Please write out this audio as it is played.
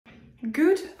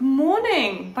Good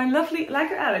morning, my lovely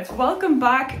Lego addicts. Welcome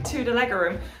back to the Lego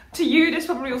room. To you, this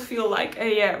probably will feel like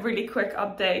a really quick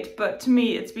update, but to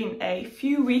me, it's been a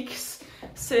few weeks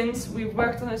since we've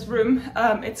worked on this room.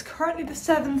 It's currently the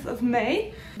 7th of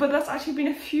May, but that's actually been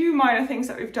a few minor things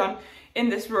that we've done in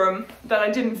this room that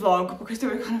I didn't vlog because they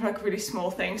were kind of like really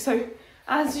small things. So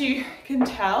as you can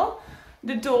tell,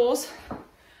 the doors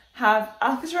have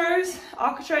architraves.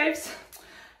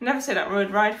 Never say that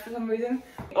word right for some reason.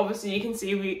 Obviously you can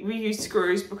see we use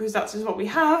screws because that's just what we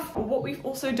have. What we've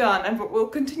also done and what we'll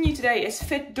continue today is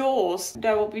fit doors.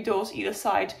 There will be doors either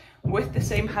side with the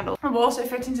same handle. And we're also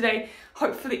fitting today,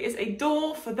 hopefully, is a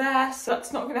door for there. So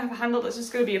that's not gonna have a handle, that's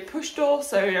just gonna be a push door.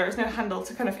 So there is no handle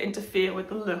to kind of interfere with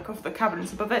the look of the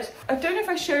cabinets above it. I don't know if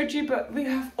I showed you, but we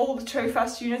have all the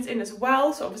Trofast units in as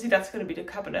well. So obviously that's gonna be the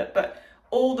cabinet, but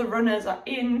all the runners are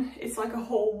in. It's like a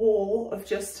whole wall of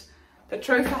just the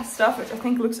Trofast stuff, which I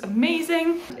think looks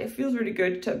amazing. It feels really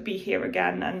good to be here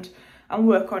again and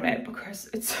work on it because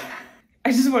it's,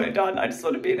 I just want it done. I just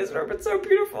want to be in this room, it's so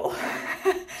beautiful.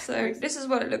 So this is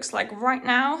what it looks like right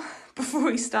now before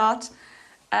we start.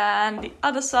 And the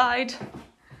other side,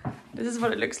 this is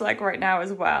what it looks like right now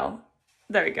as well.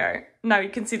 There we go. Now you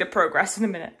can see the progress in a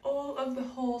minute. All of the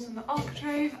holes in the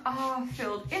architrave are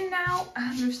filled in now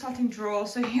and we're starting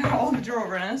drawers. So here are all the drawer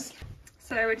runners.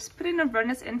 So we're just putting the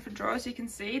runners in for drawers. You can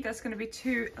see there's going to be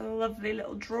two lovely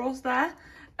little drawers there.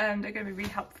 They're going to be really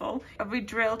helpful. We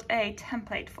drilled a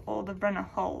template for all the runner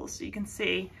holes. So you can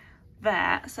see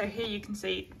there. So here you can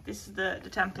see this is the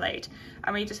template.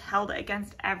 And we just held it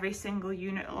against every single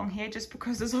unit along here just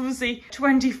because there's obviously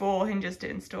 24 hinges to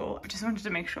install. I just wanted to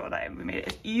make sure that we made it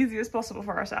as easy as possible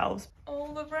for ourselves.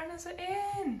 All the runners are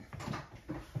in.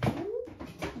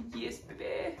 Yes,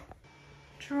 baby.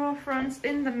 Drawer fronts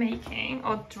in the making,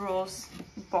 or drawers,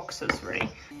 boxes really.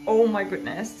 Oh my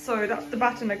goodness. So that's the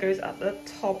batten that goes at the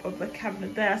top of the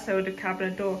cabinet there so the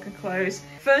cabinet door can close.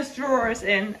 First drawer is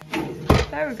in.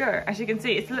 There we go. As you can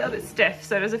see, it's a little bit stiff,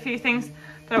 so there's a few things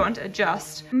that I want to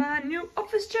adjust. My new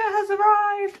office chair has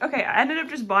arrived. Okay, I ended up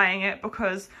just buying it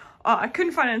because I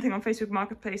couldn't find anything on Facebook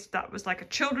Marketplace that was like a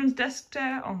children's desk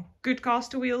chair on good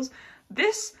caster wheels.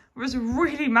 This was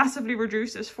really massively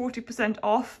reduced as 40%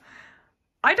 off.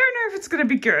 I don't know if it's going to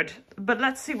be good, but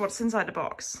let's see what's inside the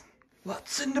box.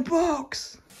 What's in the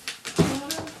box?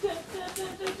 This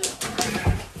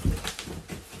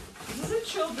is a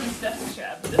children's desk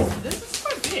chair, but this is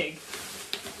quite big.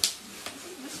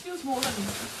 This feels more than...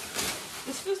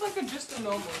 This feels like just a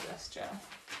normal desk chair.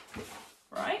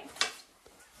 Right?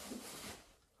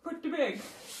 Pretty big.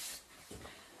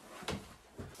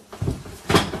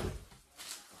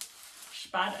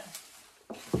 Spanner.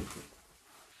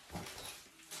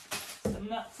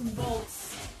 Nuts and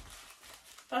bolts.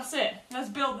 That's it. Let's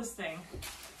build this thing.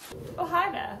 Oh, hi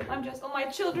there. I'm just on my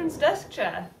children's desk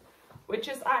chair, which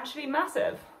is actually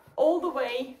massive. All the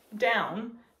way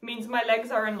down means my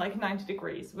legs are in like 90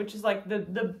 degrees, which is like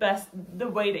the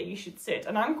way that you should sit.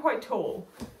 And I'm quite tall.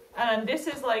 And this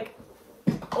is like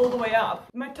all the way up.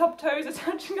 My top toes are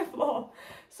touching the floor.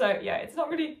 So yeah, it's not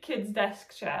really a kid's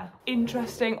desk chair.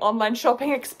 Interesting online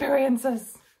shopping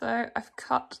experiences. So I've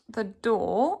cut the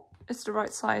door. It's the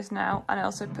right size now, and I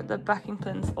also put the backing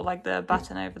plinth or like the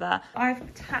batten over there. I've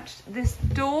attached this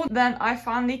door, then I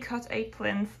finally cut a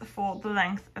plinth for the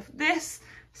length of this,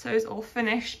 so it's all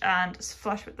finished and it's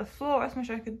flush with the floor as much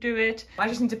as I could do it. I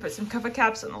just need to put some cover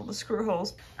caps on all the screw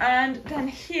holes. And then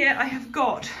here I have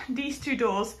got these two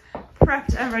doors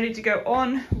prepped and ready to go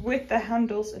on with the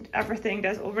handles and everything.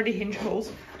 There's already hinge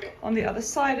holes on the other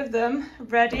side of them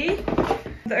ready.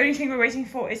 The only thing we're waiting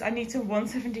for is I need to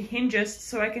 170 hinges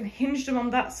so I can hinge them on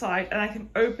that side and I can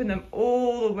open them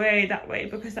all the way that way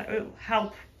because that will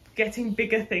help getting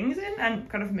bigger things in and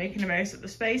kind of making the most of the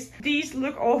space. These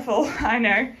look awful, I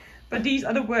know, but these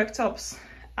are the worktops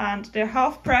and they're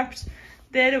half prepped.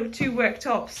 They're the two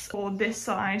worktops for this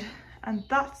side and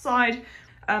that side,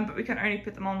 but we can only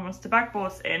put them on once the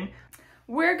backboard's in.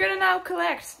 We're gonna now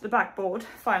collect the backboard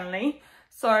finally.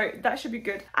 So that should be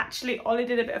good. Actually, Ollie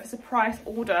did a bit of a surprise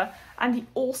order and he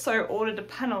also ordered the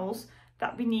panels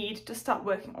that we need to start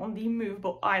working on the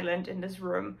movable island in this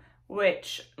room,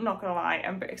 which, not gonna lie,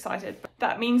 I'm very excited.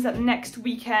 That means that next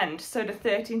weekend, so the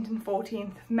 13th and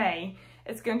 14th of May,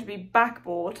 it's going to be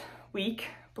backboard week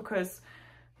because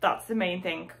that's the main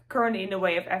thing currently in the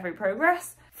way of every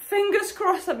progress. Fingers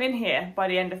crossed I'm in here by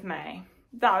the end of May.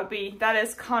 That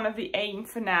is kind of the aim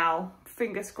for now.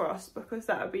 Fingers crossed, because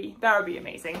that would be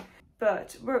amazing.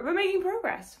 But we're making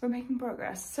progress. We're making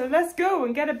progress. So let's go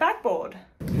and get a backboard.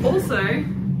 Also,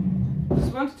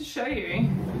 just wanted to show you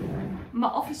my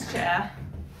office chair.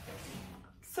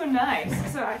 So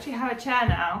nice. So I actually have a chair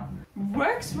now.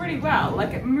 Works really well,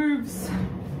 like it moves.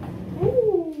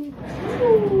 Ooh.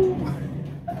 Ooh.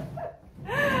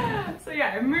 So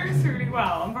yeah, it moves really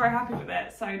well. I'm very happy with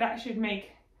it. So that should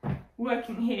make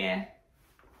working here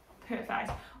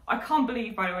perfect. I can't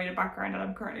believe, by the way, the background that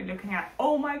I'm currently looking at.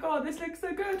 Oh my god, this looks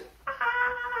so good.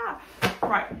 Ah!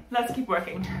 Right, let's keep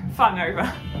working. Fun over.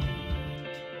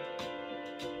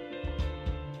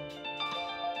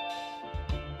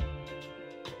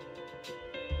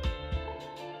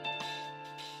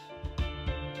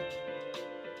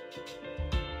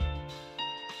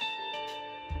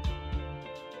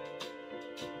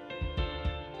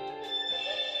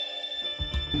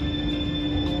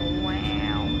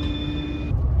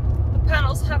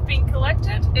 Have been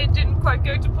collected. It didn't quite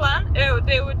go to plan.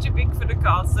 They were too big for the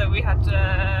car, so we had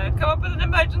to come up with an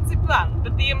emergency plan.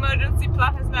 But the emergency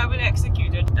plan has now been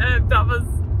executed. That was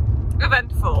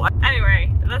eventful.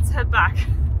 Anyway, let's head back.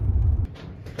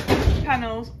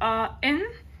 Panels are in,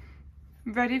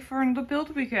 ready for another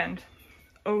build weekend.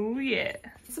 Oh yeah.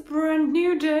 It's a brand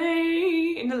new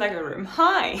day in the Lego room.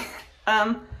 Hi!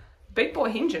 Big boy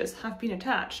hinges have been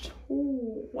attached.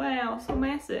 Oh wow, so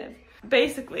massive.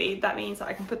 Basically, that means that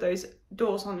I can put those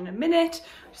doors on in a minute.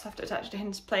 I just have to attach the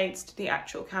hinge plates to the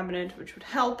actual cabinet, which would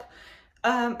help.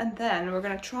 And then we're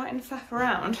going to try and faff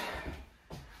around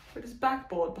with this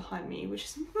backboard behind me, which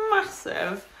is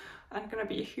massive and going to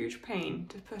be a huge pain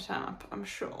to put up, I'm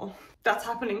sure. That's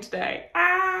happening today.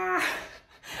 Ah!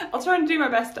 I'll try and do my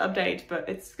best to update, but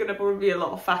it's going to probably be a lot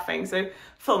of faffing, so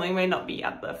filming may not be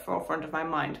at the forefront of my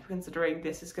mind, considering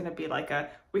this is going to be like a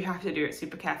we have to do it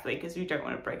super carefully because we don't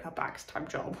want to break our backs type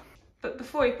job. But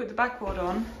before we put the backboard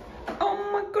on, oh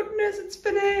my goodness, it's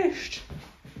finished!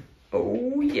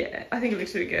 Oh yeah, I think it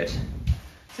looks really good.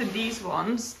 So these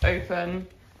ones open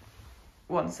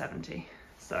 170,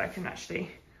 so I can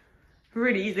actually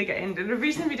really easily get in. The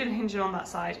reason we didn't hinge it on that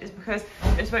side is because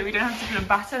this way we don't have to put a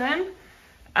batten in.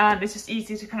 And it's just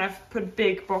easy to kind of put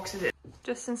big boxes in.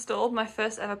 Just installed my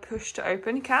first ever push to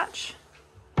open catch.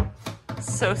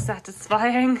 So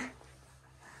satisfying.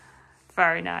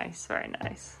 Very nice, very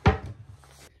nice.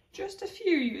 Just a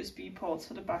few USB ports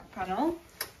for the back panel.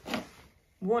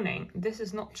 Warning, this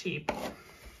is not cheap.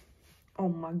 Oh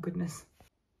my goodness.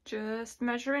 Just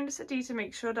measuring the city to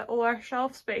make sure that all our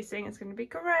shelf spacing is going to be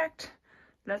correct.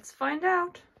 Let's find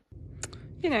out.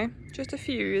 You know, just a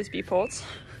few USB ports.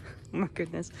 Oh my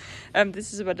goodness.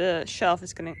 This is where the shelf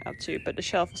is going up to, but the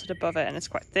shelf is sort of above it and it's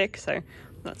quite thick, so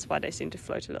that's why they seem to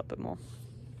float a little bit more.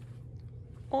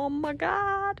 Oh my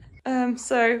god.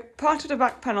 So part of the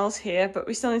back panel's here, but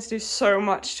we still need to do so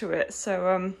much to it,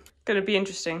 so gonna be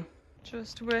interesting.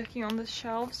 Just working on the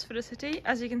shelves for the city.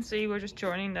 As you can see, we're just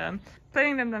joining them,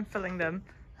 plating them, then filling them,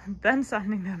 and then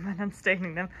sanding them, and then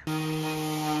staining them.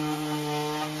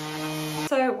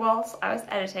 So whilst I was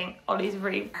editing, Ollie's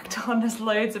really worked on. There's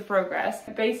loads of progress.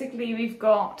 Basically, we've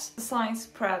got the sides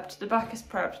prepped, the back is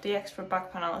prepped, the extra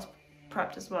back panel is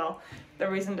prepped as well. The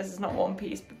reason this is not one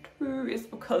piece but two is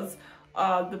because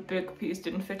the big piece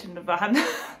didn't fit in the van.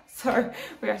 So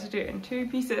we have to do it in two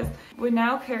pieces. We're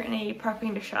now currently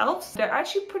prepping the shelves. They're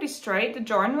actually pretty straight. The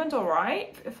join went all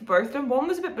right for both of them. One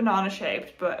was a bit banana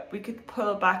shaped, but we could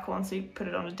pull it back once we put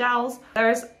it on the dowels.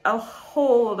 There's a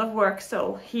whole lot of work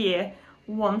still here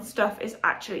once stuff is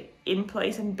actually in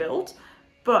place and built,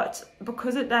 but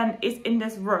because it then is in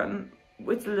this room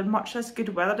with much less good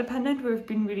weather dependent, we've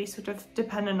been really sort of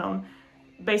dependent on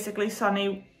basically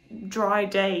sunny, dry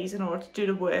days in order to do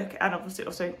the work, and obviously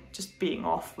also just being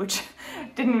off, which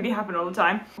didn't really happen all the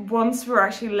time. Once we're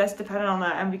actually less dependent on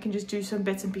that and we can just do some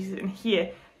bits and pieces in here,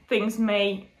 things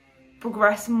may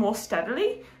progress more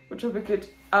steadily, which will be good,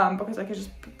 because I could just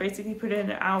basically put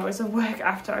in hours of work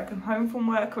after I come home from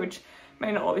work, which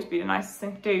may not always be the nicest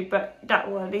thing to do, but that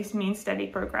will at least mean steady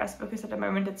progress, because at the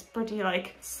moment it's pretty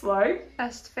like slow.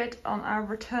 Best fit on our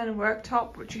return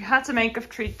worktop, which we had to make of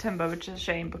treated timber, which is a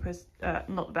shame because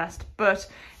not the best, but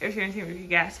it was the only thing we could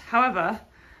get. However,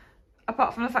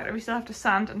 apart from the fact that we still have to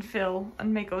sand and fill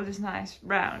and make all this nice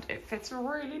round, it fits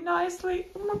really nicely.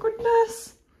 Oh my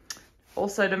goodness.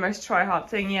 Also, the most try-hard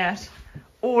thing yet,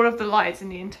 all of the lights in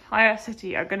the entire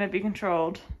city are going to be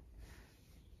controlled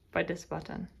by this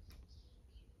button.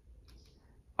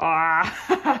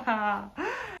 Ah.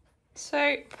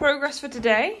 So progress for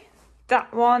today,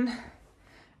 that one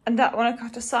and that one are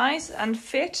cut to size and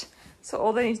fit, so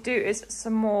all they need to do is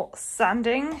some more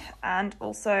sanding and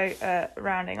also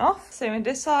rounding off. Same with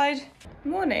this side.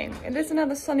 Morning, it is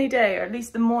another sunny day, or at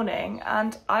least the morning,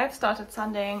 and I've started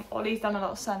sanding. Ollie's done a lot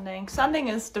of sanding. Sanding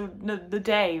is the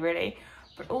day really,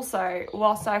 but also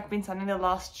whilst I've been sanding the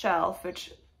last shelf,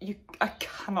 which I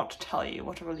cannot tell you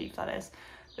what a relief that is,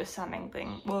 this sanding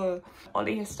thing. Whoa.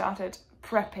 Ollie has started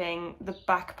prepping the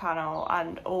back panel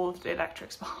and all of the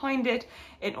electrics behind it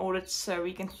in order so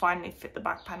we can finally fit the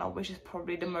back panel, which is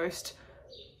probably the most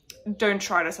don't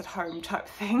try this at home type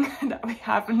thing that we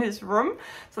have in this room.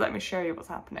 So let me show you what's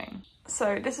happening.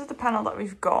 So this is the panel that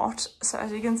we've got. So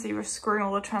as you can see, we're screwing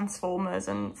all the transformers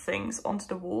and things onto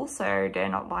the wall, so they're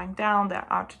not lying down,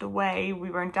 they're out of the way,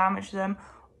 we won't damage them.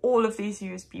 All of these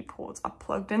USB ports are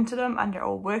plugged into them and they're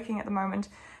all working at the moment.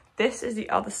 This is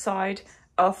the other side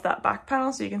of that back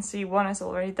panel, so you can see one is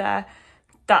already there.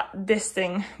 That this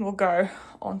thing will go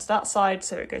onto that side,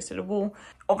 so it goes to the wall.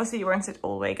 Obviously it won't sit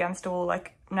all the way against the wall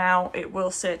like now, it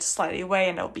will sit slightly away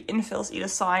and there'll be infills either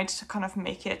side to kind of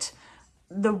make it,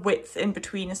 the width in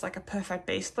between is like a perfect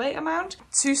base plate amount.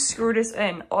 To screw this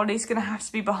in, Ollie's gonna have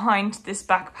to be behind this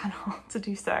back panel to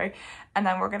do so, and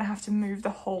then we're gonna have to move the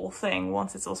whole thing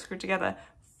once it's all screwed together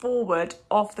forward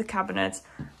of the cabinet,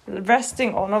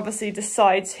 resting on obviously the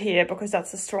sides here because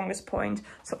that's the strongest point.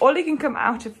 So Ollie can come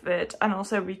out of it, and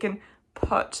also we can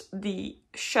put the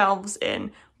shelves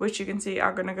in, which you can see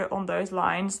are going to go on those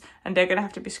lines, and they're going to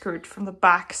have to be screwed from the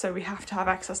back, so we have to have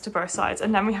access to both sides,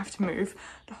 and then we have to move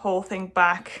the whole thing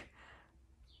back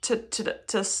to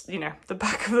you know, the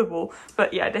back of the wall.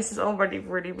 But yeah, this is already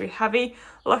really heavy.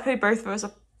 Luckily both of us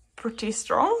are pretty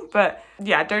strong, but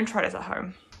yeah, don't try this at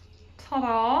home.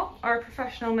 Ta-da! Our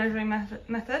professional measuring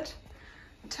method.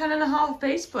 10.5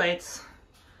 base plates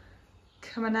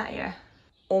coming at you.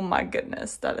 Oh my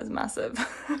goodness, that is massive.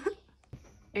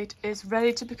 It is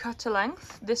ready to be cut to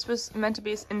length. This was meant to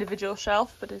be its individual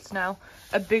shelf, but it's now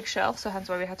a big shelf, so hence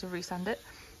why we had to resand it.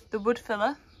 The wood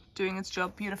filler doing its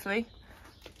job beautifully.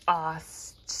 Ah,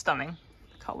 stunning.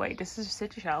 Can't wait. This is a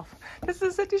city shelf. This is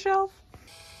a city shelf.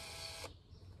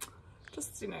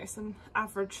 Just, you know, some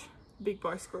average big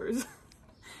boy screws.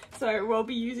 So we'll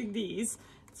be using these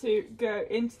to go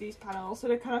into these panels. So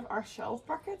they're kind of our shelf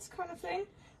brackets kind of thing,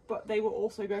 but they will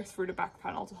also go through the back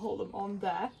panel to hold them on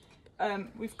there.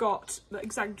 We've got the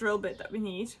exact drill bit that we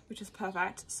need, which is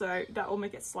perfect. So that will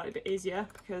make it slightly bit easier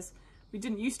because we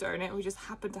didn't used to own it. We just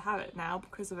happen to have it now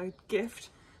because of a gift.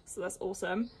 So that's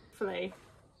awesome. Hopefully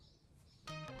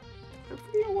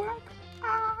it'll work.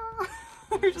 Ah!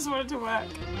 I just want it to work.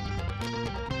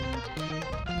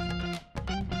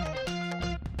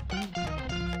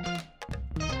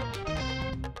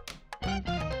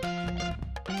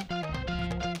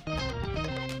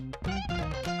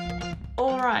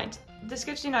 Alright, this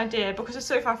gives you an idea, because it's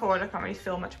so far forward I can't really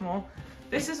film much more.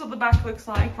 This is what the back looks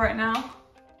like right now.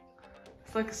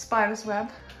 It's like a spider's web.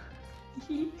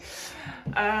 These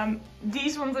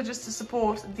ones are just to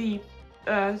support the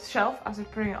shelf as we're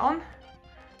putting it on.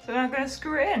 So now I'm going to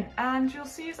screw it in and you'll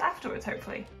see us afterwards,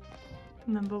 hopefully.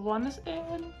 Number one is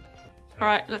in.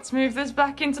 Alright, let's move this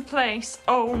back into place.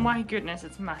 Oh my goodness,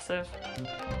 it's massive.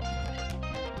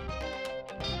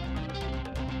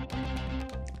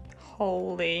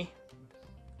 Holy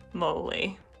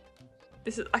moly.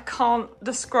 This is, I can't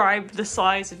describe the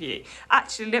size of you.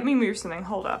 Actually, let me move something,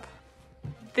 hold up.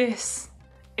 This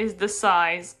is the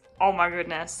size, oh my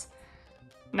goodness.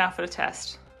 Now for the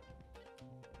test.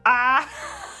 Ah!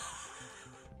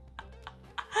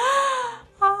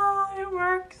 Ah, it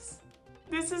works.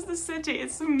 This is the city,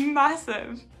 it's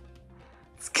massive.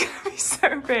 It's gonna be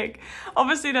so big.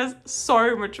 Obviously there's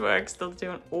so much work still to do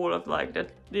on all of like the,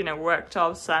 you know,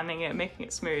 worktop, sanding it, making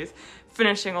it smooth,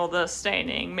 finishing all the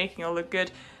staining, making it all look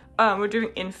good. We're doing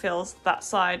infills that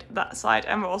side,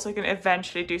 and we're also gonna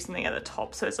eventually do something at the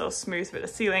top so it's all smooth with the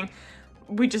ceiling.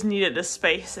 We just needed the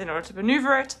space in order to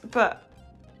maneuver it, but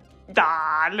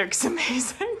it looks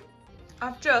amazing.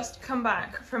 I've just come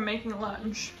back from making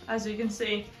lunch, as you can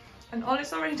see, and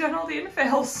Ollie's already done all the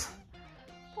infills.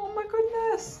 Oh my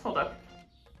goodness. Hold up.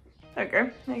 There we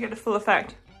go. Now you get the full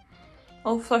effect.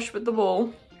 All flush with the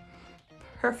wall.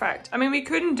 Perfect. I mean, we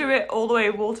couldn't do it all the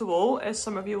way wall to wall, as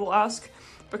some of you will ask,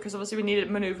 because obviously we needed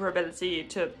maneuverability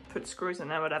to put screws in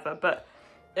there, whatever, but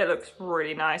it looks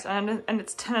really nice. And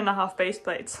it's 10.5 base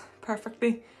plates.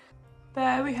 Perfectly.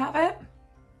 There we have it.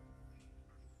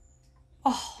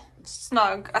 Oh,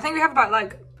 snug. I think we have about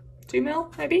like 2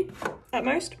 mil, maybe, at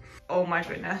most. Oh my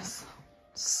goodness.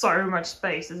 So much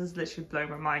space. This is literally blowing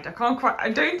my mind. I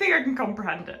don't think I can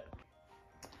comprehend it.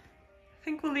 I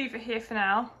think we'll leave it here for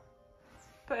now,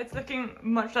 but it's looking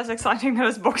much less exciting than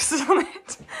those boxes on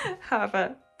it.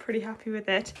 However, pretty happy with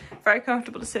it. Very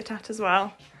comfortable to sit at as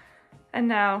well. And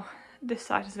now this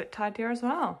side is a bit tidier as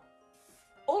well.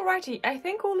 Alrighty, I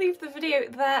think we'll leave the video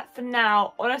there for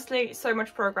now. Honestly, so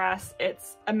much progress.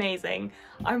 It's amazing.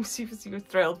 I'm super, super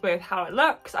thrilled with how it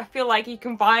looks. I feel like you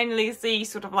can finally see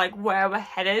sort of like where we're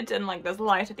headed, and like there's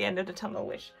light at the end of the tunnel,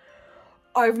 which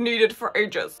I've needed for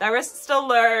ages. There is still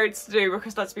loads to do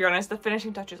because, let's be honest, the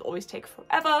finishing touches always take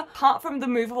forever. Apart from the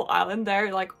movable island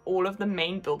there, like all of the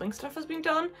main building stuff has been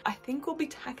done. I think we'll be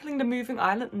tackling the moving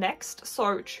island next,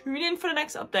 so tune in for the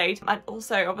next update. And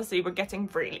also, obviously, we're getting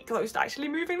really close to actually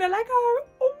moving the Lego.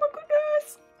 Oh my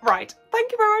goodness. Right,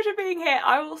 thank you very much for being here.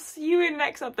 I will see you in the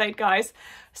next update, guys.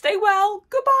 Stay well.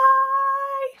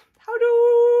 Goodbye.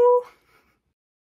 Howdo.